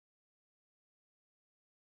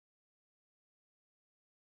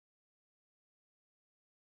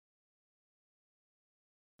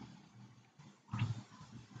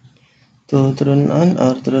To turn on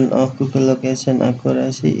or turn off Google location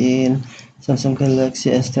accuracy in Samsung Galaxy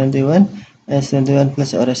S21, S21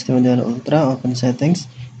 Plus or S21 Ultra, open settings,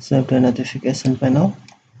 select the notification panel,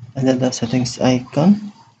 and then the settings icon.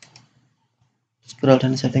 Scroll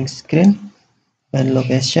down settings screen, find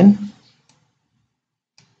location,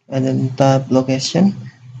 and then tap location.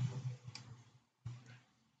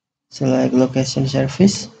 Select location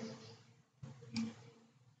service.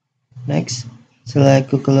 Next, select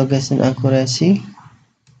Google location accuracy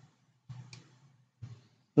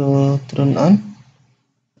to turn on.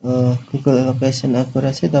 Google location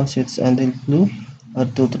accuracy, the switch until blue, or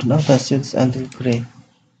to turn off the switch until gray.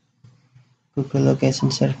 Google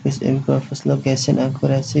location service improves location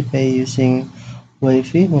accuracy by using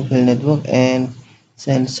Wi-Fi, mobile network, and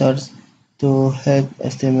sensors to help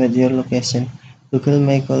estimate your location. Google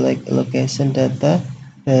may collect location data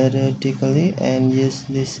periodically and use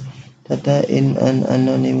this data in an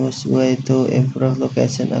anonymous way to improve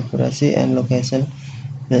location accuracy and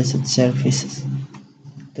location-based services.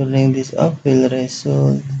 Turning this off will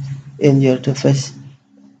result in your device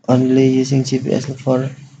only using GPS for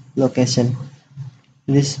location.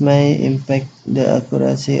 This may impact the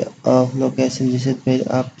accuracy of location used by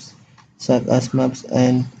apps such as Maps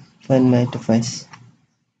and Find My Device.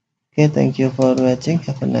 Okay, thank you for watching.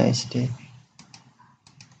 Have a nice day.